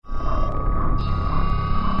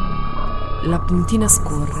La puntina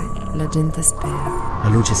scorre, la gente spera. La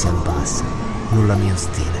luce si abbassa, nulla mi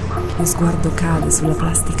ostile. Lo sguardo cade sulla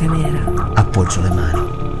plastica nera. Appoggio le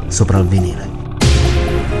mani sopra il vinile.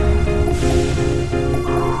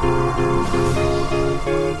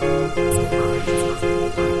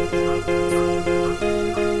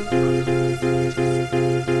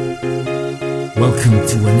 Welcome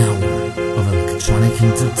to an hour of electronic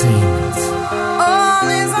entertainment. All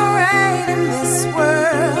is alright in this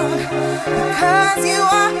world because you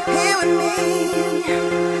are here with me.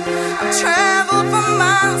 I've traveled for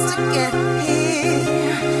miles to get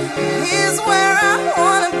here. Here's where I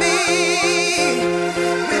wanna be.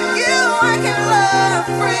 With you I can love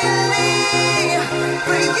freely.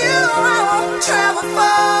 For you I will travel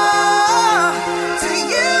far. To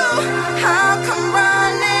you I'll come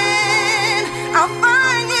running. I'll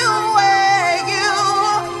find you where you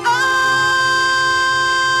are.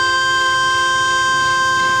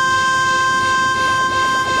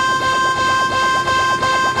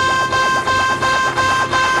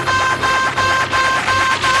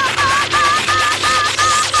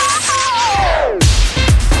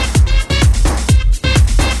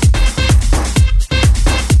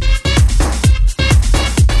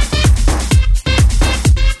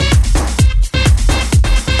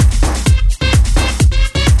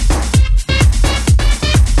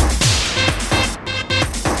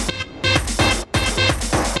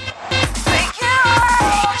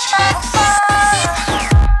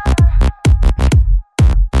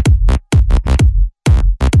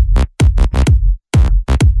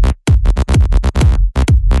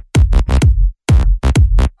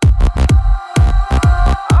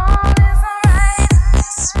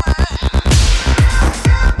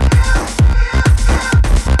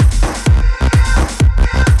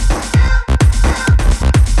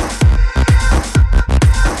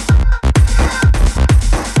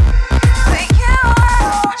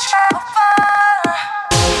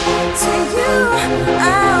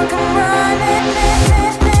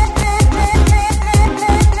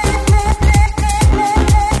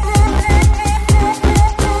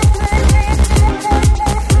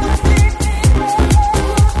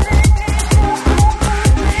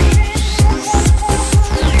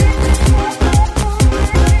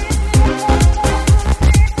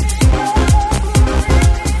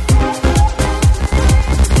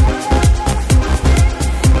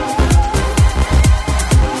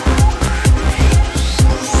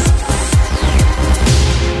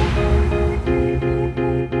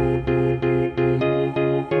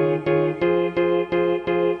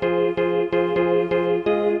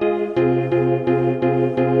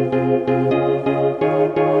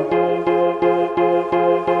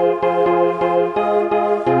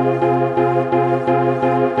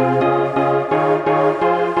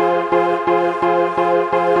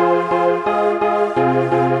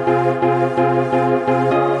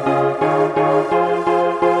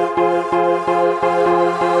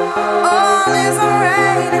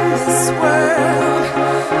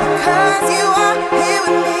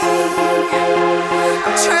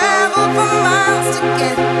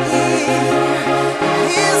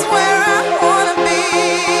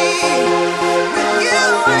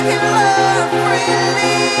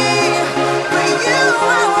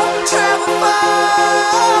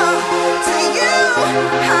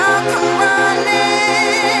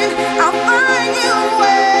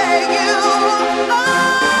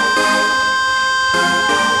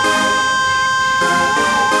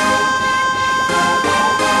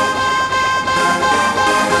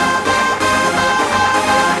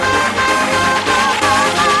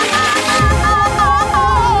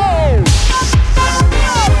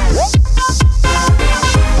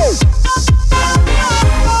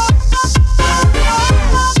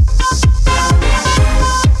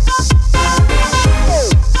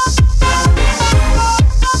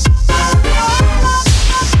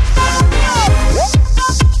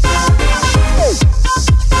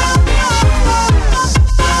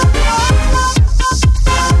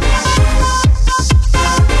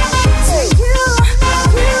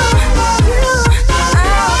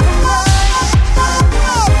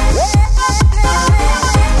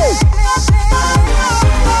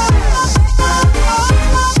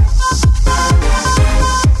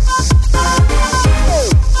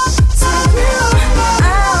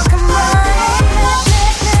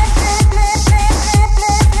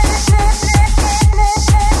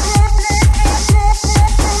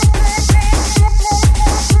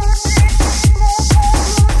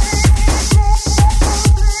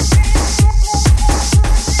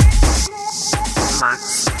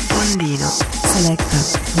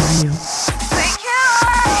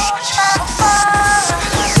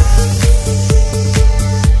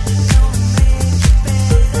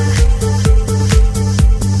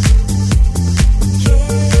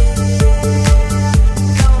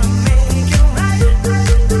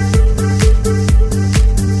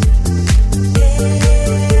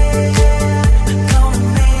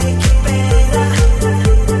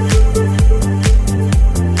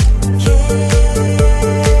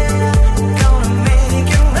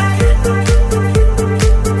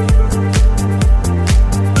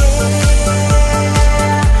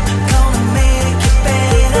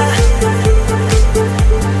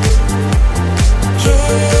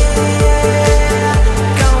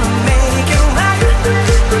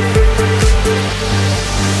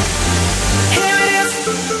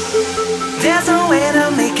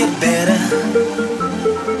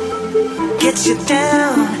 you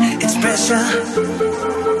down. It's pressure.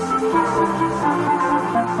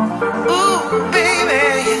 Ooh, baby,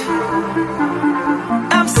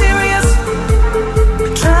 I'm serious.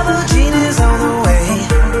 Trouble genies on the way.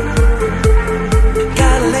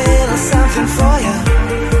 Got a little something for you.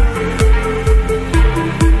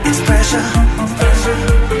 It's pressure.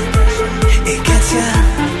 It gets you.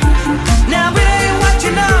 Now it ain't what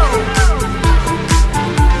you know,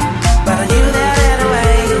 but I knew that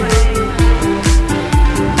anyway.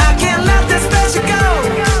 I can't let this pressure go.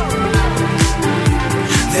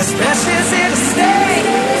 This pressure's here to stay.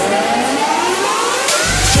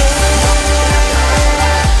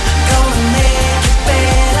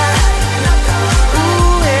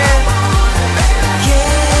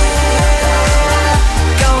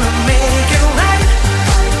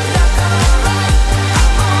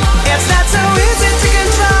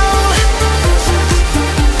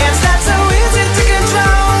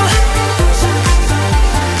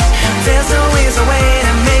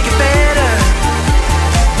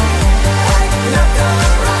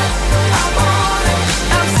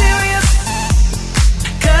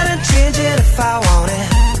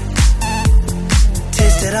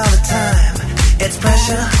 It's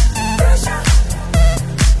pressure.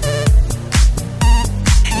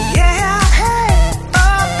 Yeah, hey,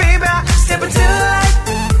 oh baby, step into the light.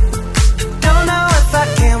 Don't know if I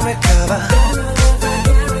can recover.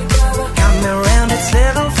 Got me around its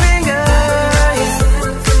little finger. Yeah.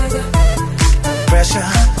 Pressure.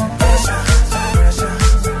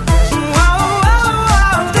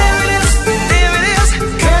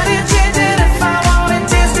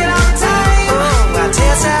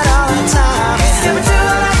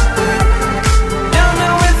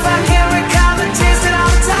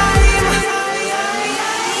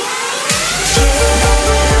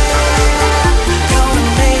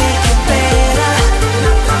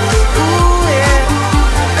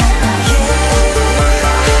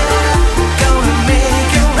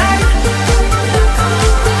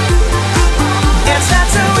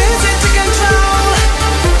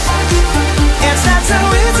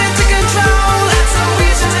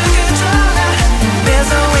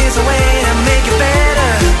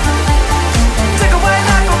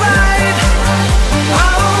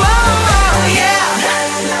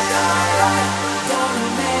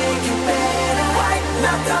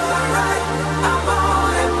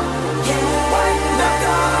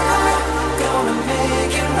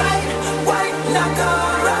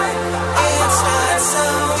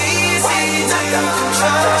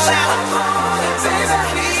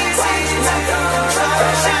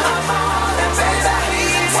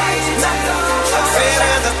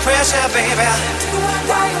 Pressure, baby.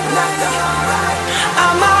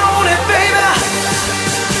 I'm on it, baby.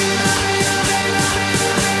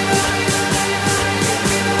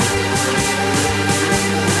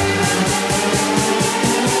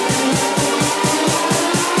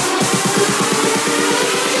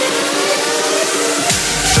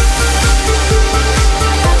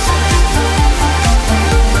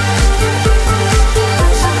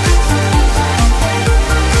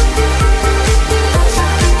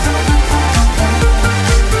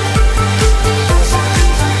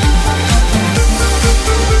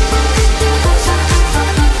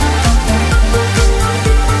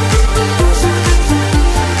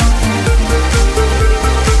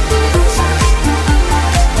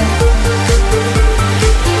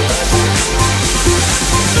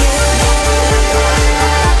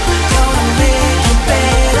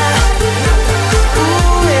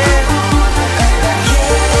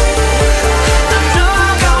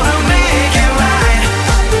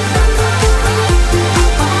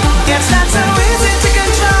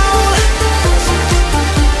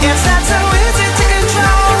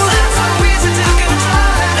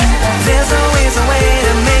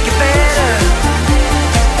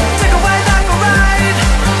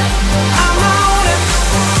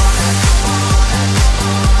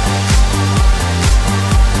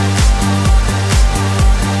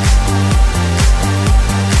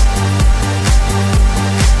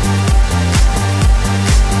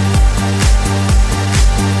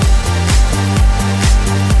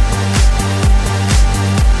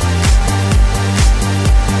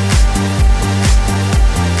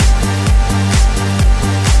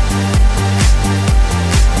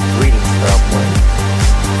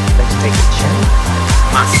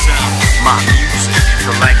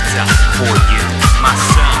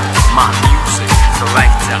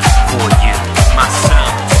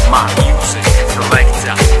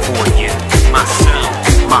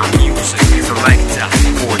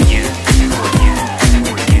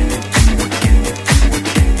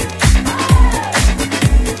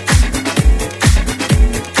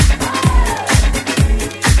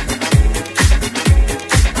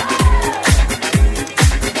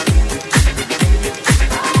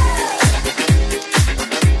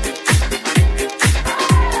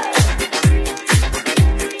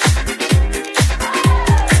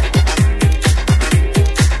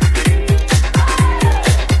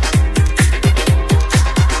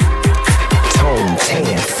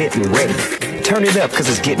 ready. Turn it up cause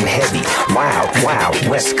it's getting heavy. Wild, wild,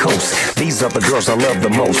 West Coast. These are the girls I love the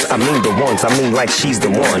most. I mean the ones, I mean like she's the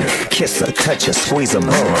one. Kiss her, touch her, squeeze her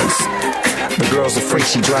buns. The girl's afraid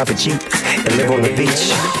she drive a Jeep and live on the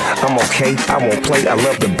beach. I'm okay, I won't play, I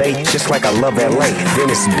love the bay, just like I love LA,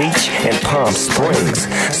 Venice Beach, and Palm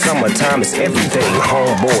Springs. Summertime is everything,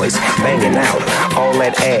 homeboys banging out, all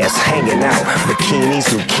that ass hanging out.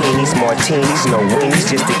 Bikinis, zucchinis, martinis, no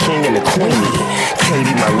wings, just the king and the queenie.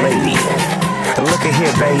 Katie, my lady, look at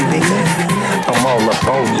here, baby, I'm all up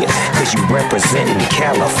on ya, cause you representing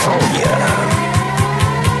California.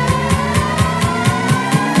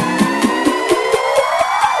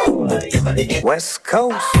 West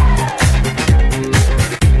Coast.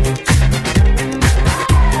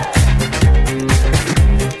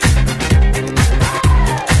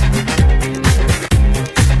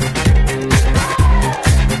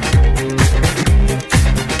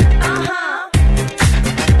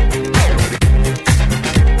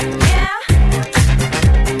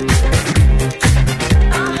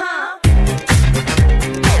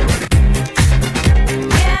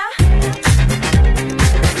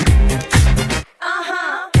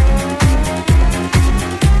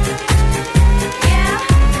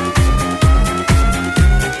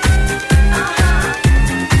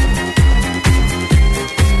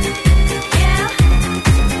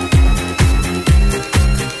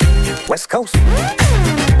 West Coast.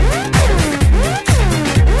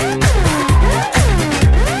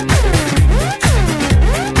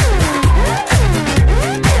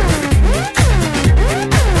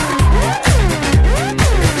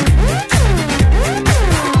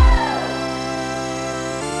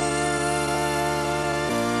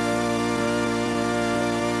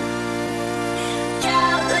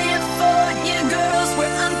 California girls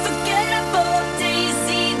were unforgettable.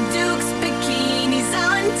 Daisy Dukes, bikinis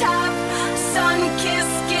on top.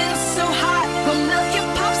 Sun-kissed skin so hot, will melt your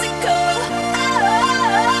popsicle.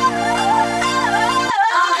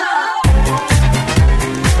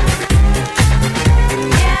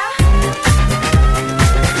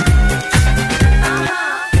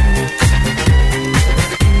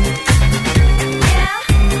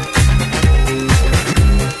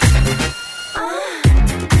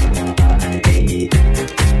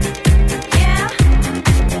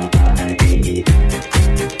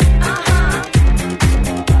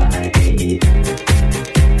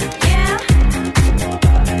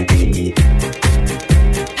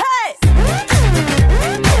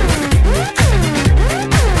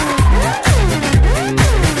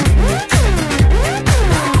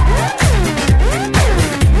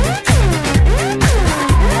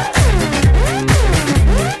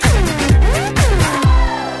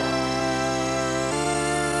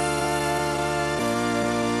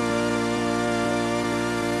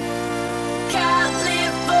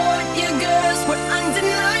 California girls were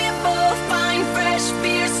undeniable. Fine, fresh,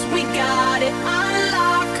 fierce, we got it on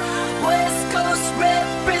lock. West Coast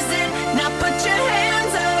represent. Now put your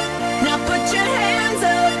hands up. Now put your hands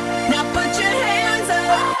up. Now put your hands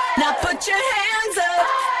up. Now put your hands up.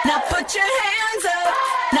 Now put your hands up.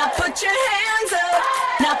 Now put your hands up.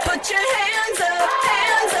 Now put your hands up.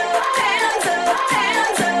 Hands up. Hands up.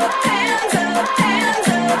 Hands up. Hands up. Hands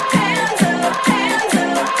up. Hands up. Hands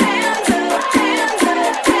up. Hands up.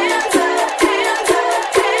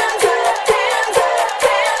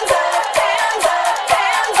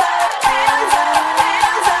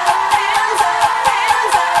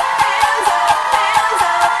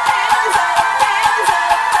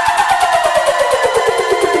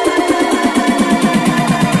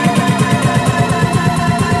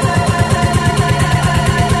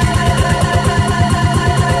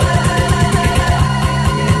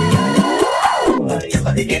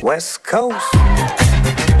 West Coast.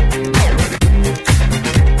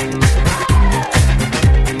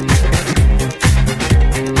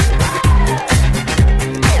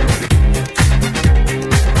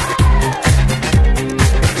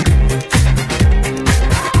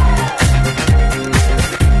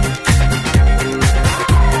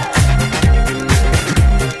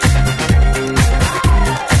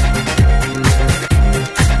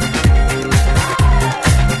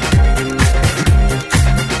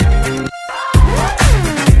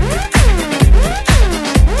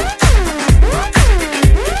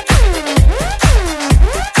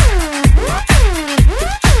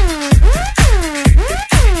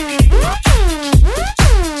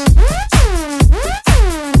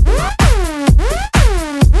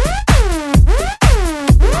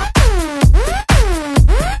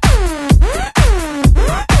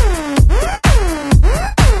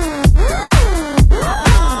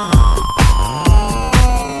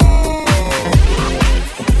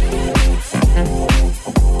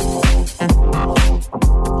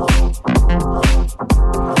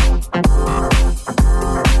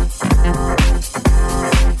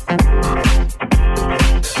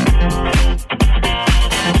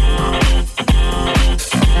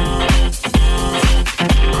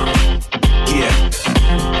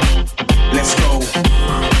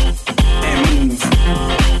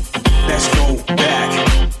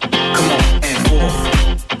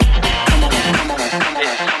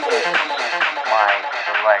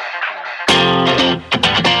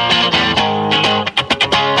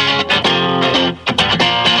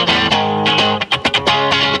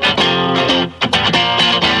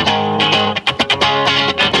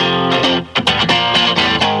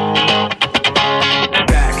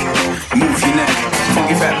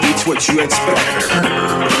 gets better.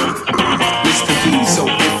 Mr. V, so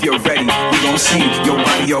if you're ready, we gon' see your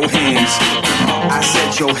body, your hands. I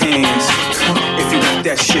said your hands. If you got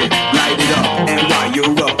that shit, light it up. And while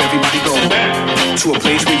you're up, everybody go to a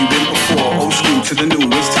place where you've been before. Old school to the new,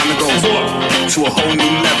 it's time to go to a whole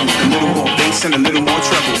new level. A little more bass and a little more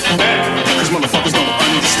treble. Cause motherfuckers don't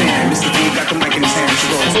understand. Mr. V got the mic in his hands.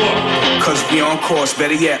 Cause we on course,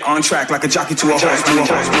 better yet, on track like a jockey to a horse.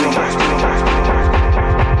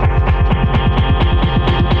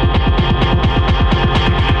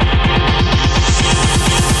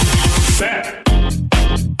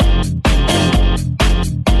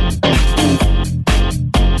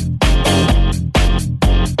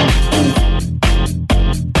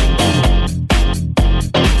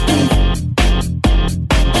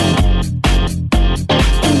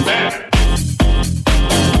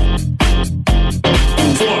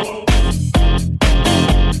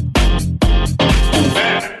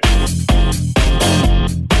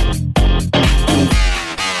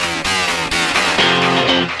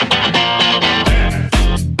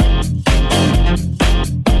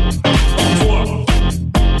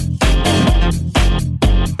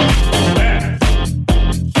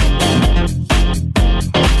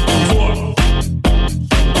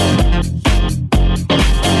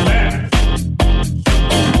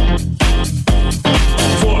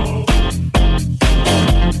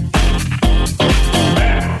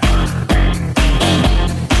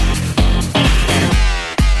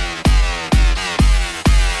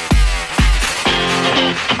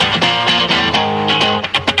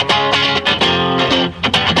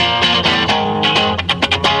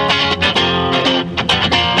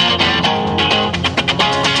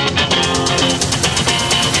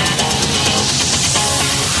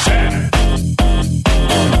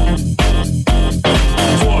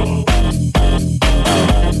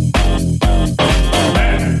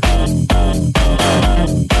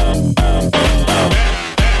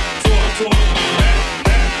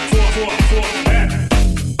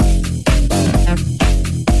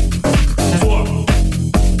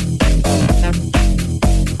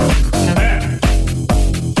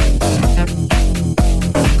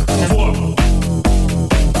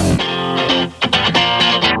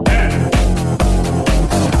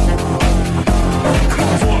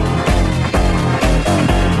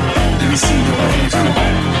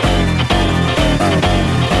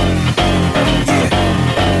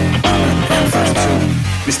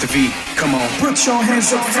 Put your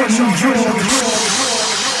hands up for New York.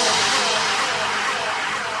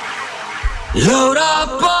 Load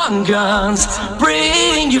up on guns,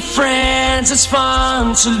 bring your friends. It's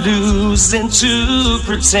fun to lose and to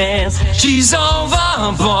pretend. She's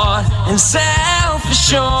overboard and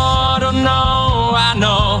self-assured. Oh no, I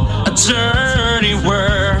know a dirty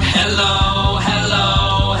word. Hello,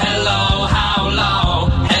 hello, hello, how low?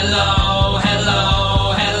 Hello, hello,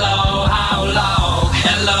 hello, how low?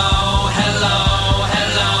 Hello.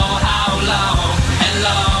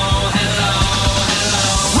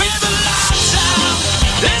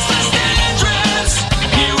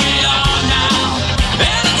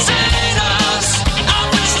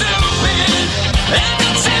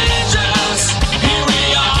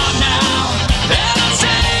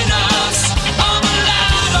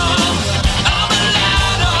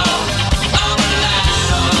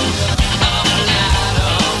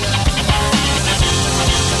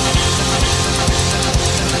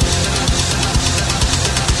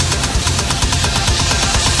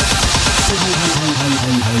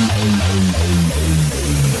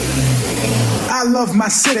 I love my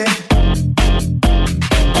city.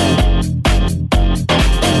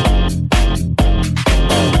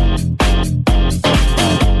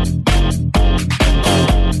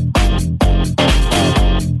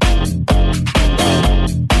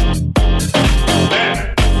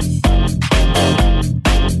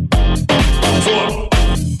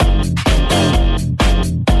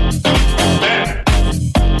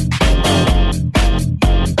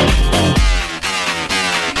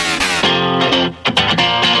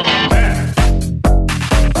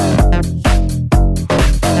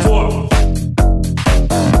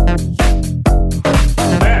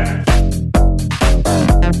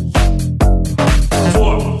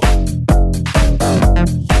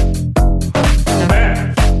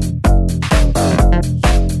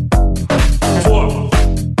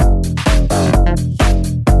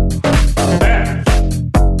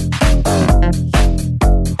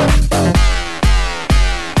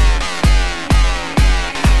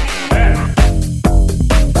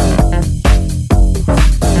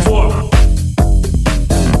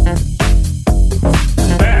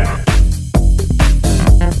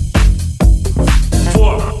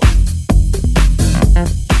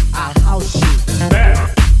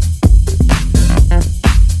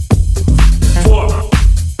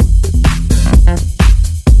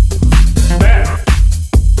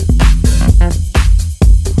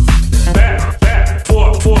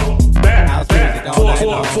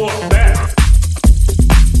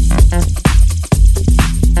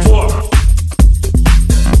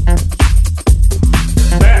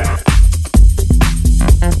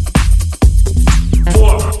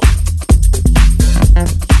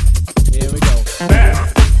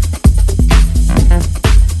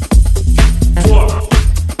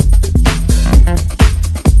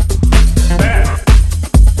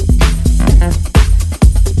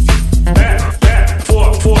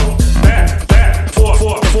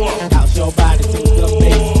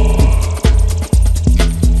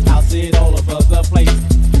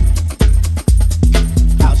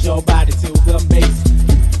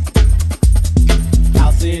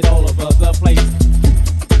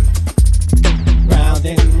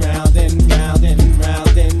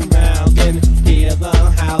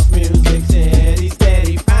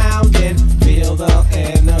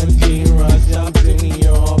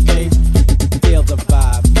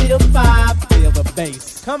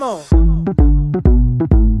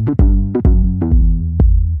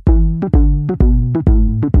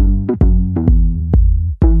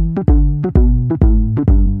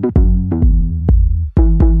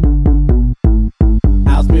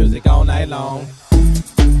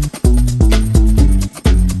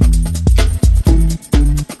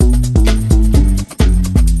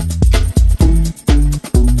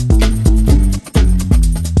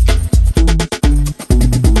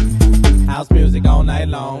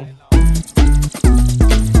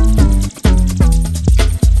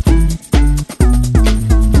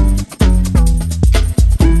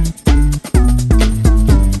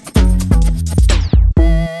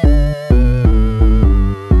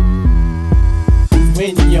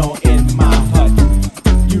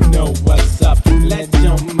 know what's up. Let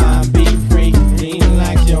your mind be free.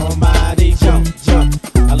 Relax your body. Jump, jump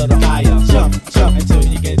a little higher. Jump, jump until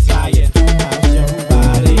you get tired. How's your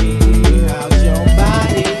body? How's your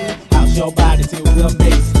body? How's your body to the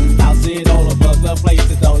bass? House it all over the place.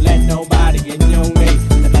 So don't let nobody get in your way.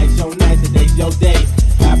 Tonight's your night, today's your day.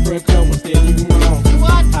 Africa will steer you wrong.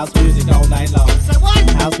 House music all night long.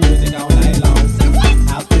 House music all night long.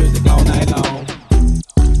 House music all night long.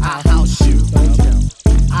 I'll house you.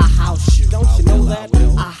 I'll house you. Don't you know that?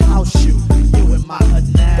 I'll house you. You in my hood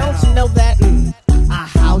now. Don't you know that? I'll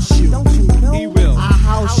house you. Don't you know? He will. I'll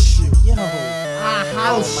house you. Yo. I'll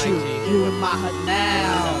house you. You in my hood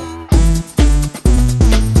now.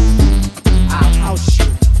 I'll house you.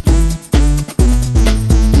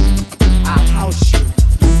 I'll house you.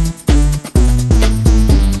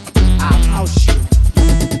 I'll house you.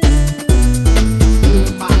 You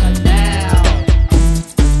in my hood now.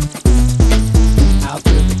 House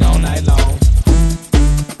music all night long.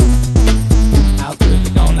 House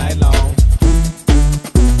music all night long.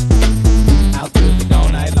 House music all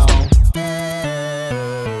night long.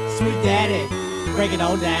 Sweet daddy, break it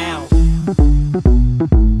on down.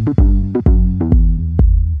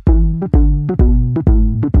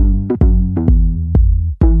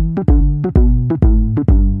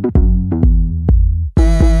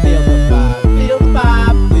 Feel the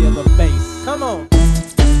vibe, feel the bass. Come on.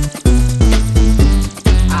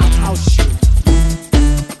 I'll house you.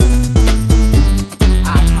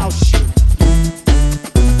 I'll house you.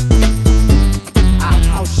 I'll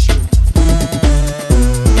house you.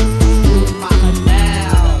 You in my hood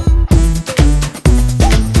now.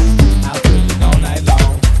 House music all night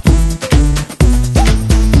long.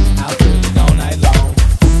 House music all night long.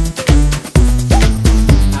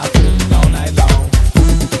 House music all night long.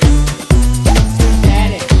 Sweet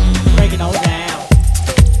daddy, break it on down.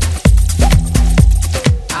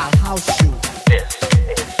 I'll house you.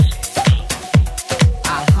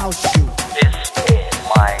 I'll house you.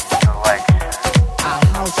 I'll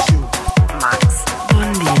house you. Max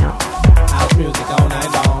Bondino. House music all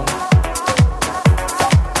night long.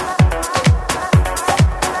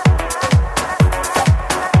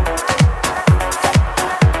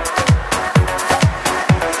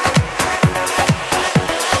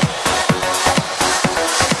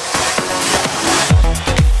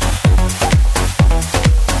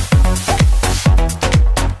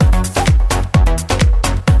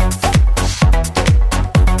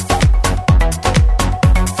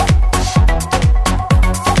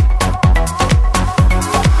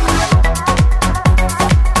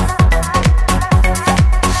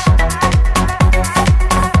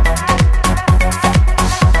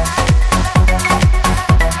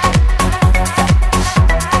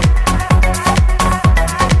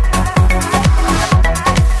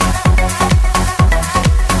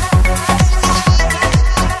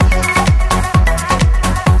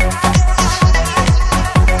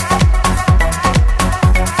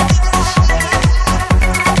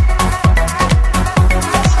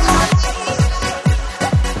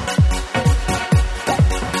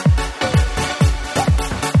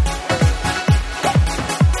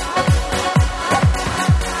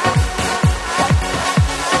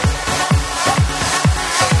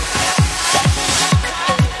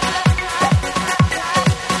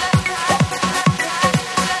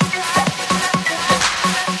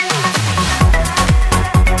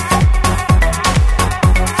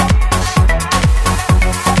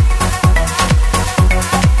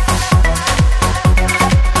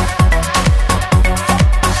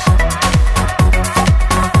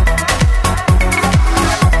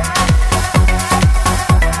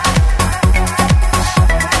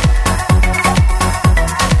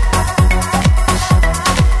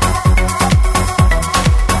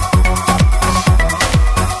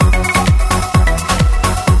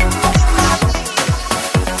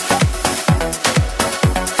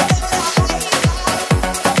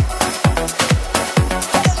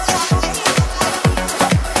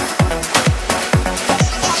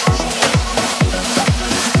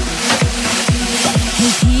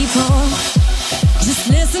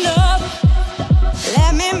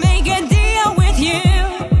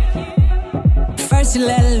 First you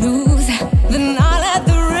let loose, then I let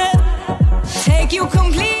the rip take you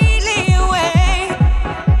completely away.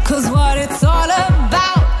 'Cause what it's all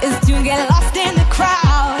about is to get lost in the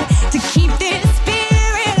crowd, to keep this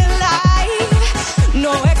spirit alive.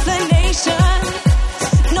 No explanation,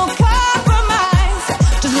 no compromise,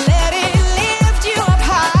 just let it lift you up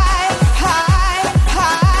high, high,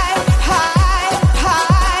 high, high,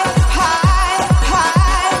 high, high, high,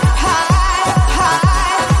 high,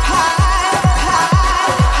 high,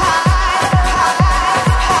 high, high,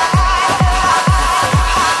 high.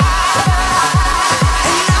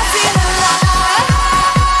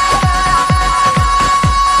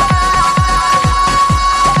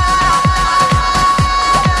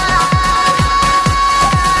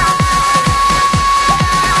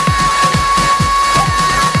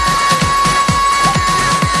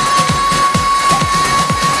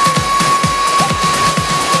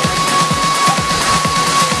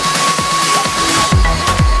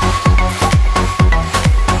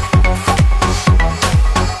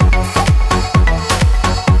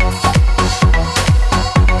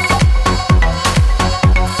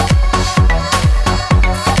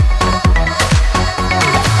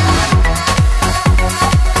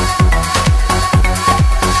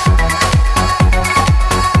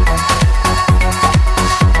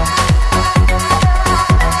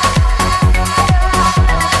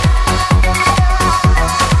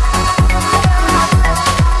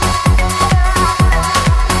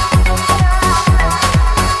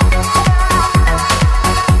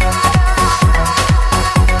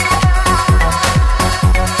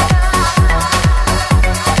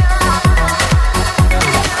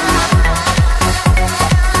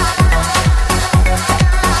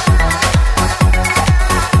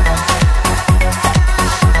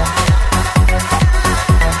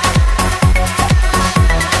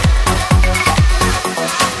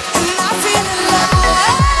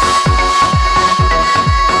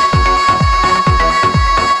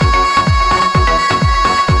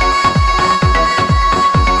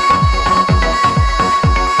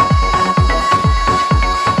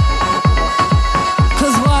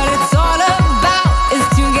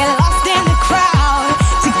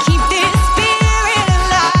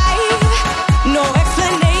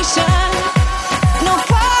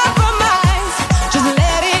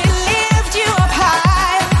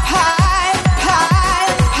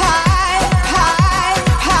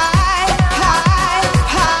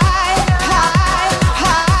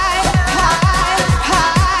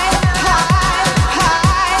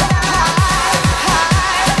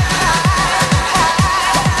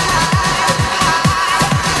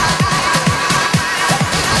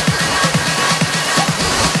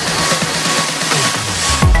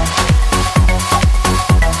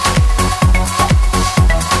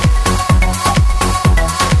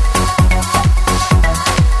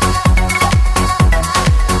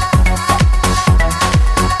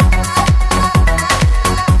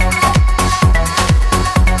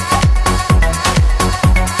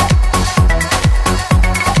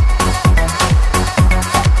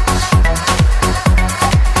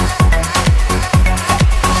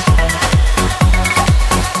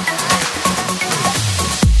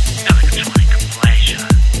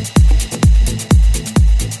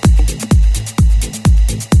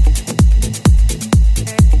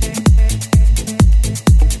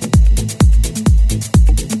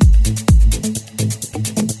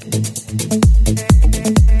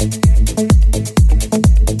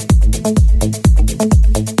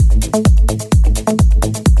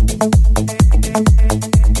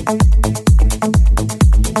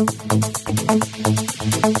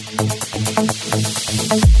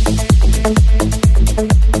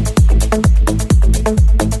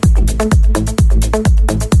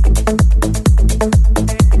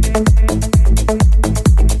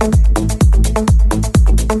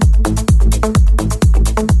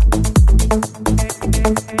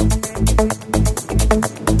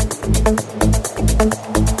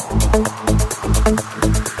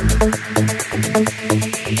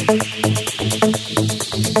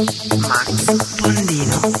 Max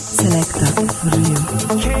Bondino. Selecta for you.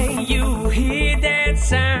 Can you hear that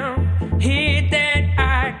sound? Hear that?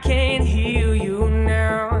 I can't hear you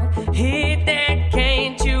now. Hear that?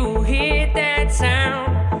 Can't you hear that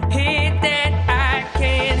sound? Hear that? I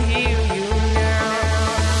can't hear you now.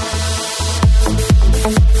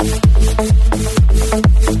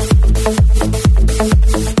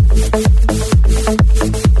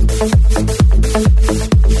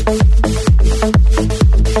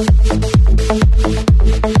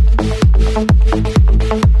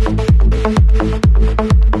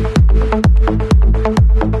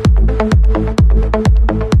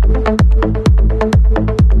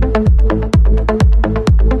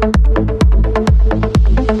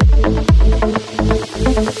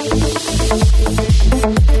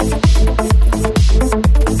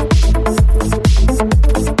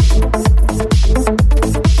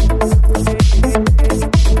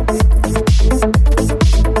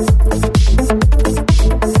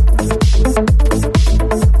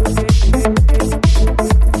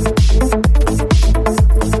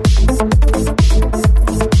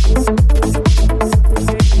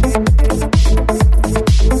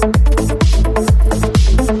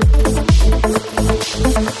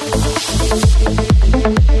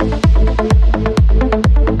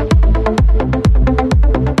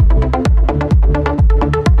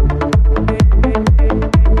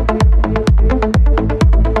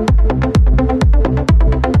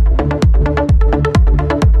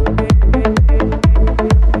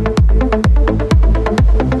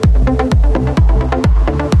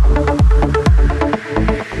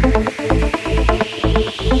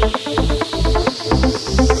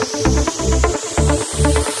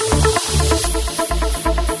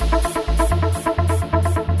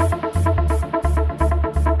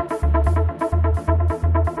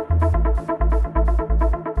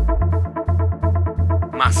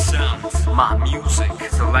 My sounds, my music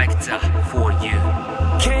selector for you.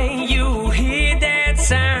 Can you hear that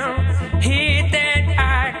sound? Hear that?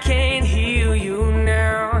 I can't hear you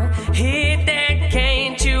now. Hear that?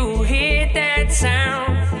 Can't you hear that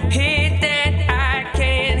sound? Hear that? I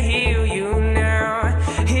can't hear you now.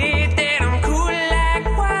 Hear that? I'm cool like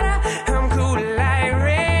water, I'm cool like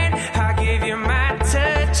rain. I'll give you my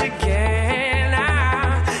touch again.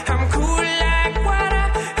 I'm cool like water,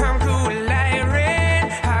 I'm cool like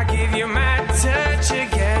rain. I'll give you my touch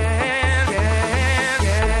again.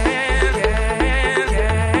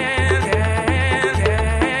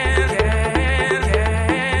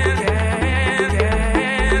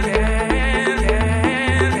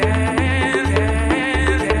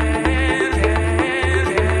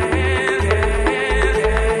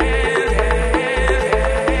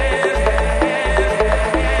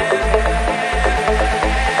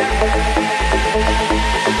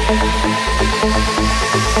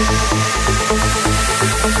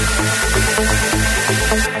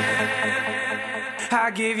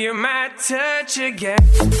 I'll give you my touch again.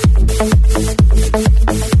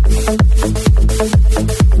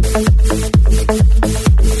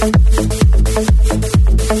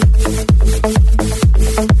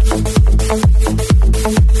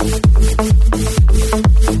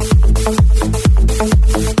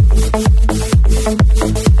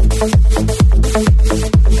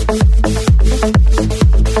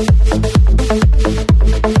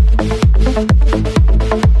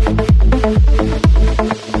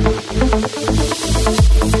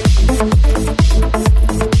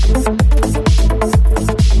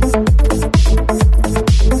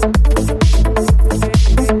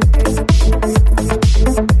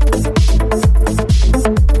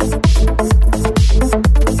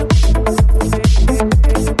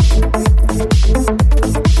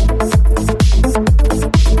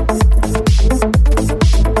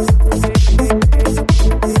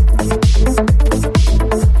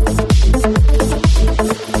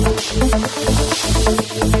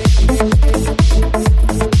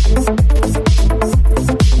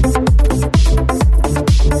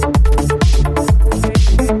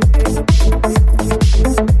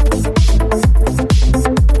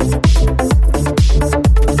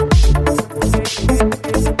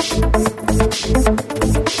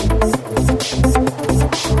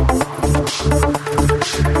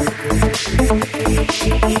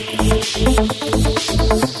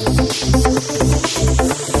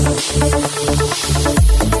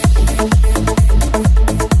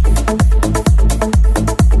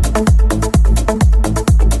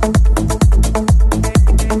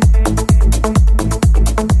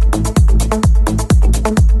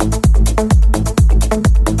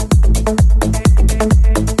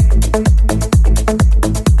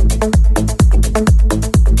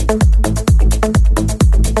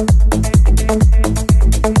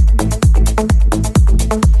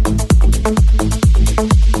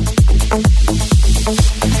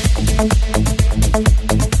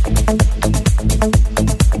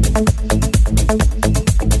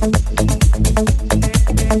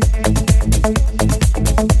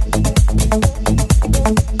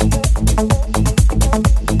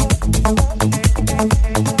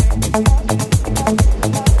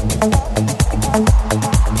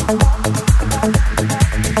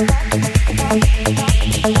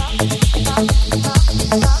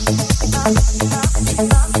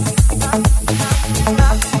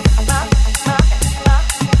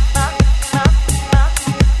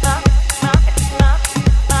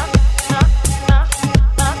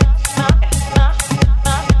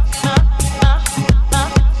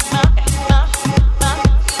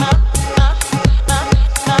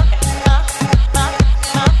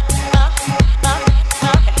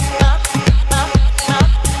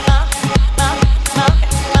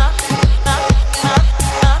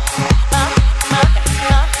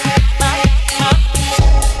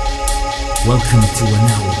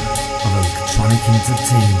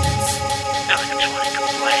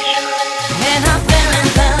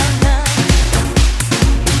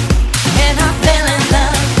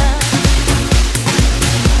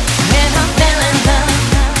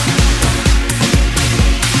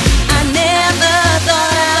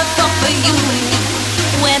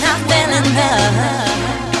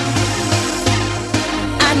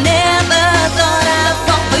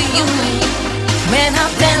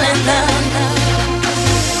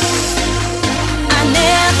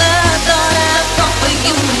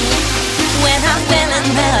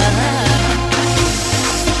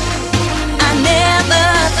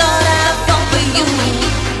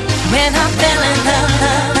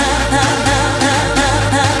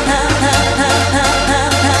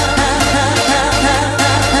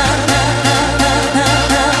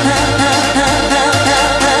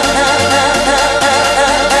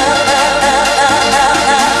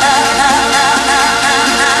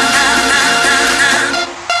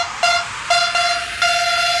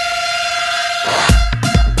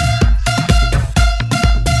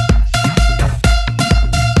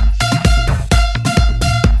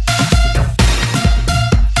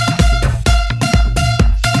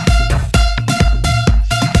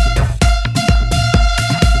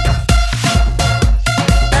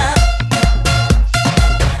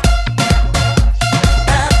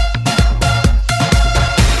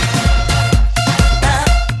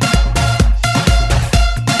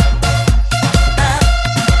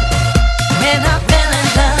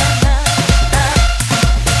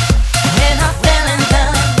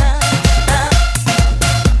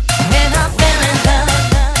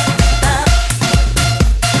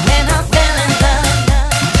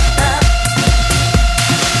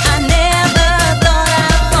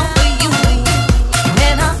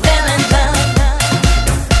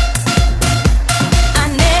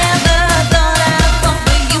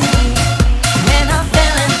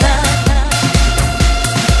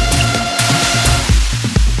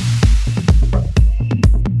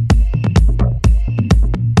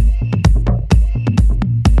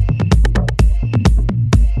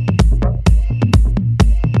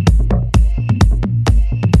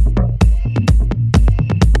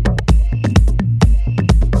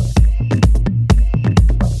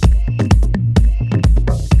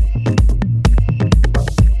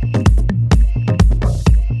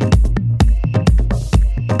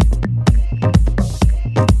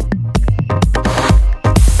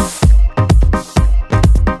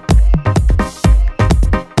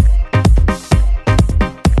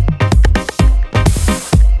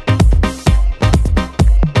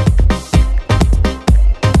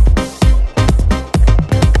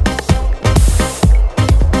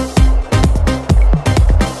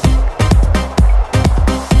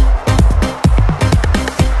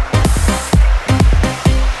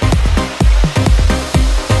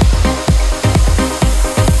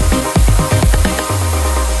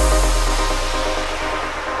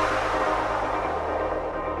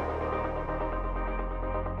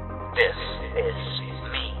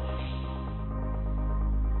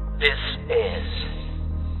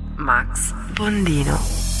 Max Bondino.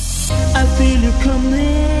 I feel you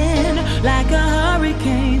coming like a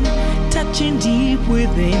hurricane, touching deep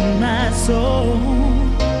within my soul.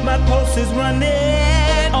 My pulse is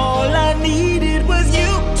running, all I needed was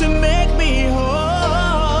you to make me whole.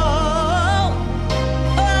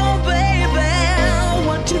 Oh baby,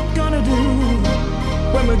 what you gonna do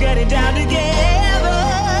when we get it down together?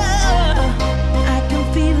 I can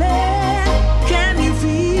feel it, can you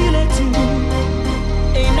feel it too?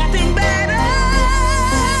 Ain't nothing better.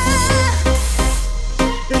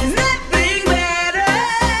 There's nothing better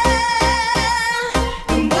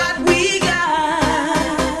than what we got.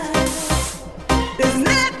 There's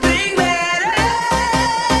nothing better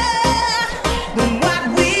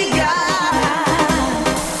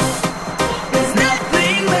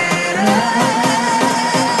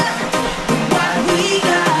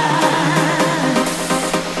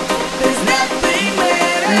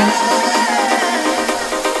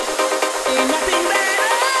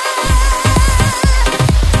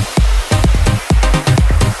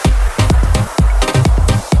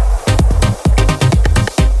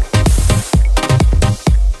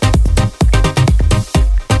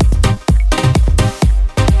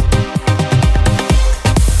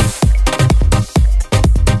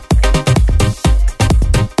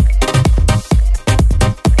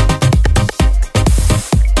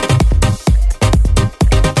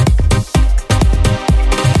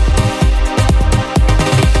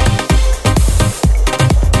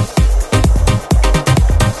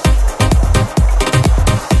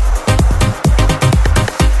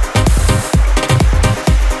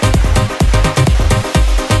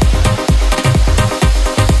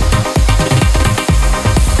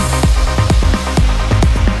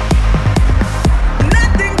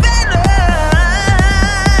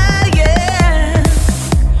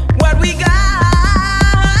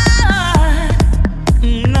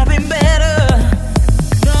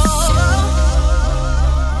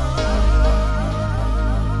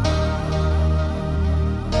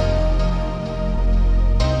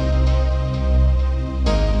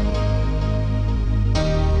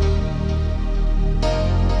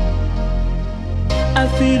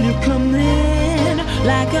feel you coming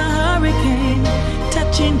like a hurricane,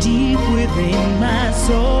 touching deep within my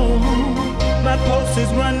soul. My pulse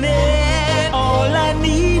is running. All I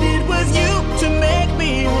needed was you to make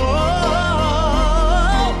me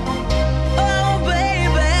whole. Oh,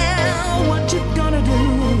 baby, what you gonna do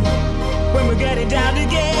when we get it down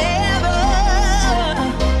together?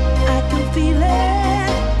 I can feel it.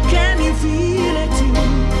 Can you feel it too?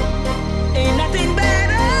 Ain't nothing better.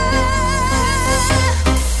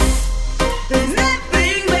 There's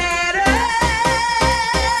nothing better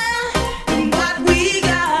than what we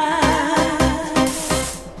got.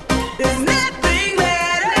 There's nothing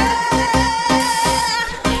better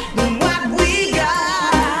than what we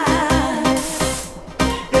got.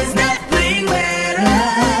 There's nothing better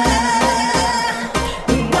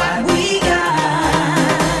than what we got.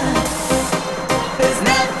 There's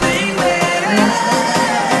nothing better.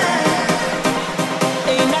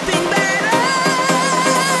 Ain't nothing better.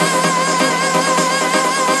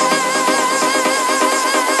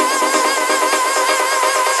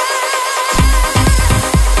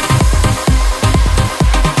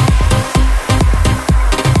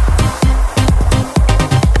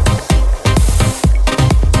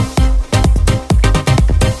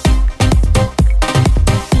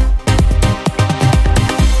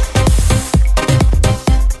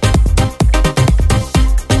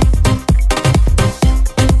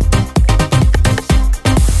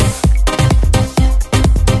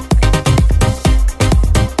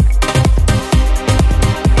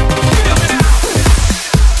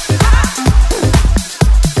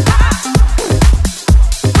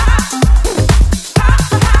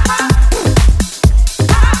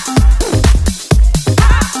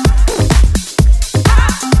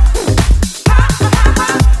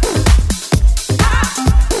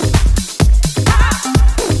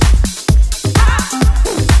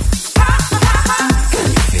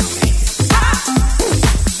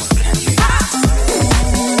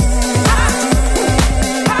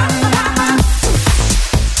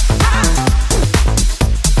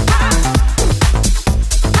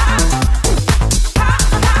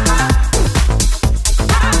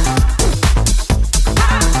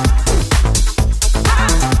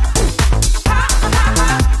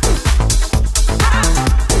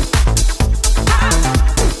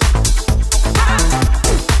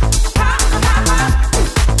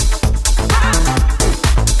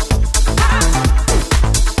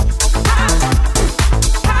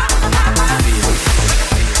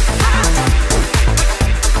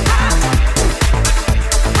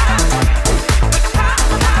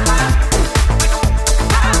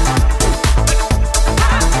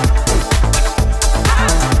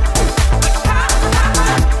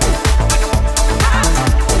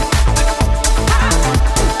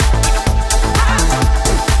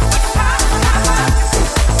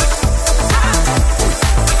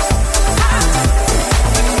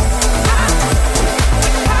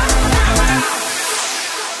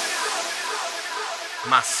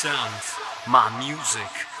 My sounds, my music,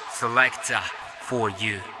 selector for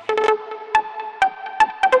you.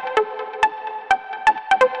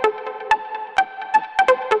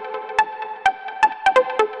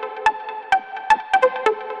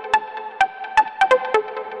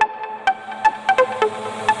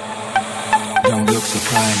 Don't look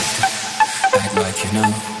surprised, act like you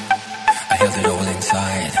know. I held it all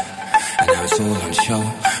inside, and now it's all on show.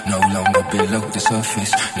 No longer below the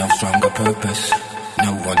surface, no stronger purpose.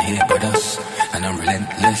 No one here but us, and I'm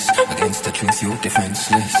relentless. Against the truth, you're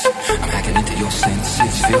defenseless. I'm hacking into your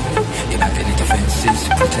senses, feel me? You're backing into fences,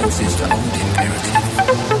 pretenses to old imperative.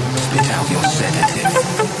 Spit out your sedative,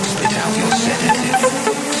 spit out your sedative,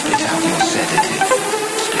 spit out your sedative,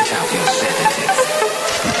 spit out your sedative,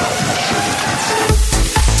 spit out your sedative.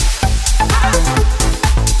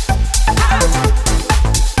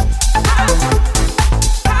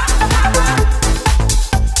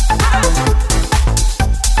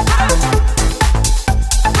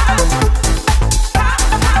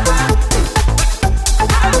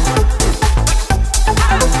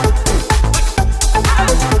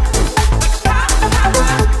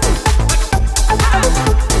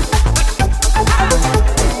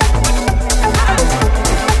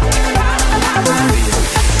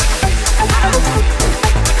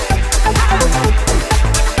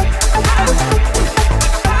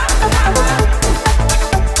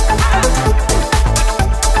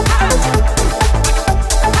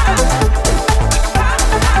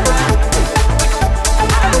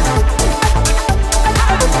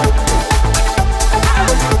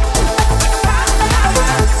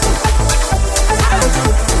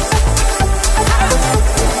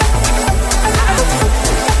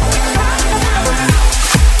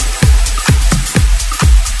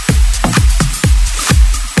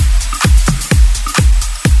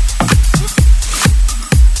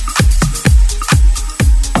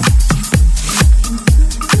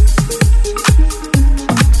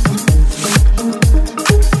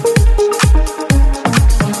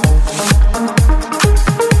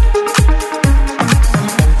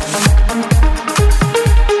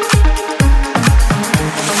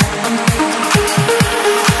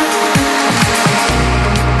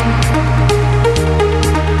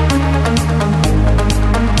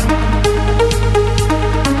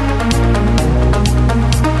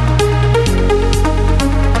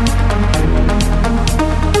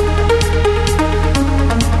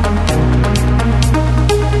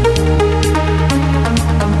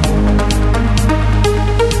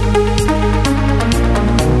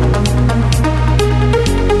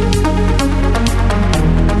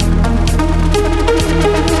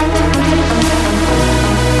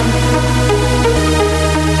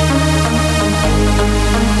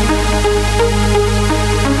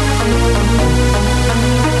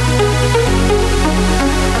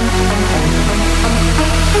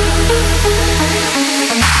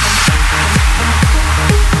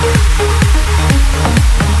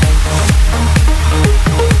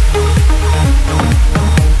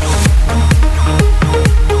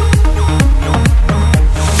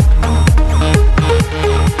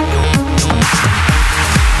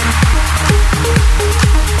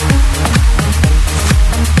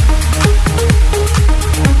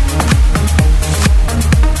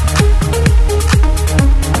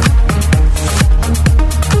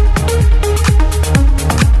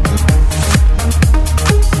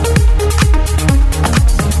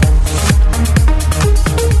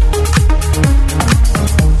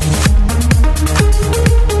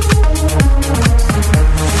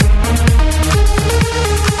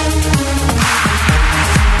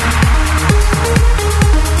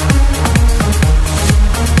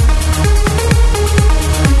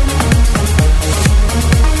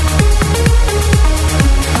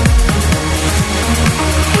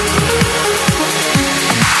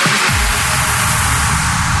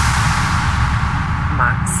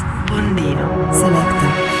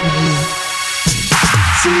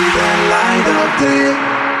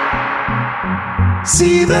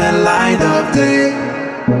 See the light of day.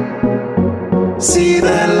 See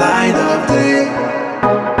the light of day.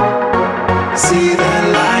 See the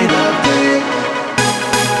light of day.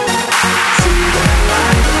 See the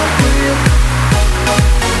light of day.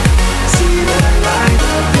 See the light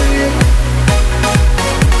of day.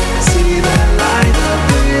 See the light of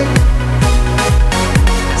day.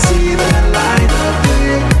 See the light of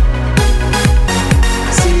day.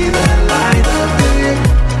 See the light of day.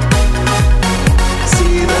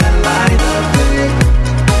 See the light of day.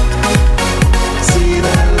 See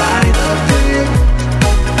the light of day.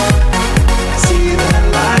 See the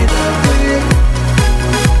light of day.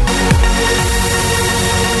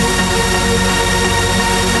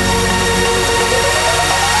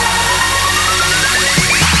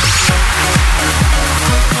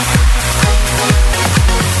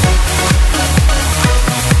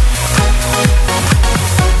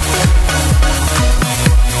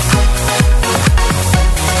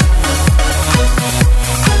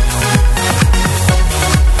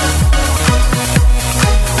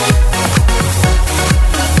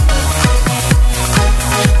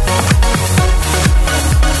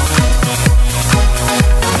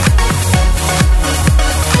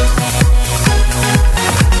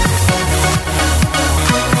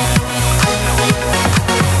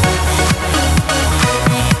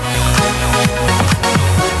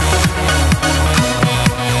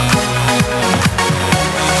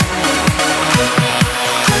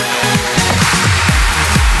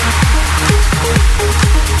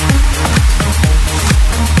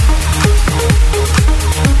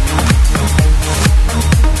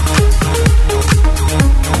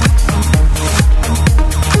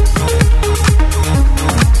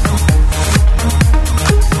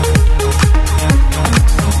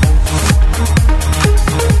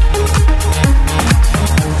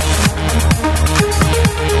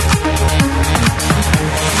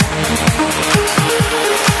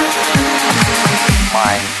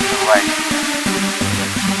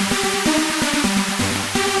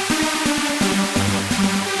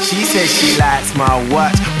 She says she likes my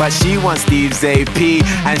watch, but she wants Steve's AP,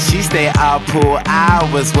 and she stay up all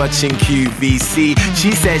hours watching QVC.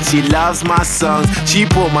 She said she loves my songs, she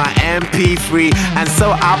bought my MP3, and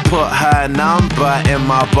so I put her number in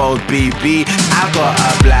my bold BB. I got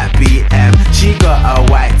a black BM, she got a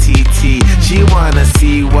white TT. She wanna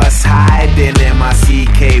see what's hiding in my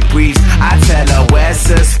CK briefs. I tell her wear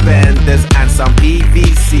suspenders and some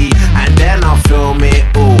PVC, and then I'll film it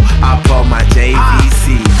all up on my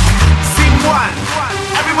JVC. Scene one,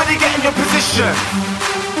 everybody get in your position.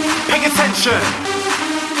 Pay attention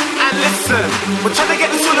and listen. We're trying to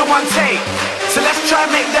get this all in one take, so let's try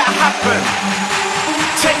and make that happen.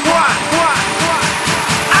 Take one,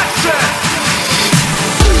 action.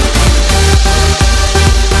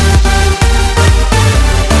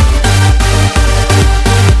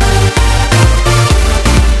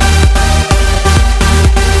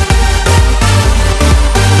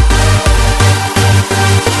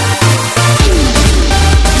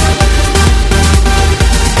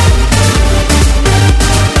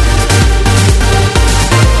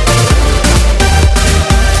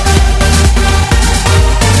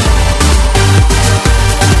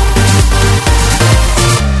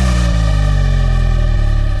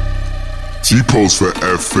 She posed for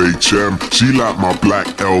FHM, she like my black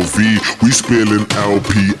LV. We spilling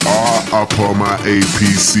LPR up on my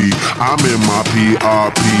APC. I'm in my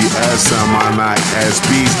PRPS and my Nike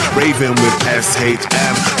SBs, raving with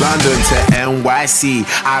SHM, London to NYC.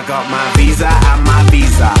 I got my visa and my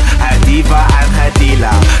visa, a diva and her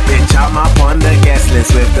dealer. Bitch, I'm up on the guest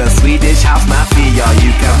list with the Swedish House Mafia.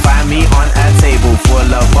 You can find me on a table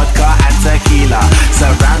full of vodka and tequila,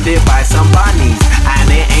 surrounded by some bunnies,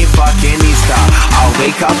 and it ain't fucking Easter. I'll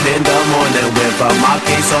wake up in the morning with a marked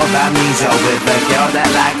case of amnesia, with a girl that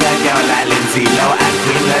like a girl like Lindsay Lohan and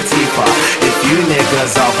Queen Latifah. If you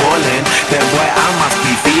niggas are ballin', then boy I must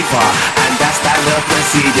be FIFA, and that's standard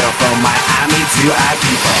procedure from Miami to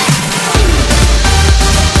Ibiza.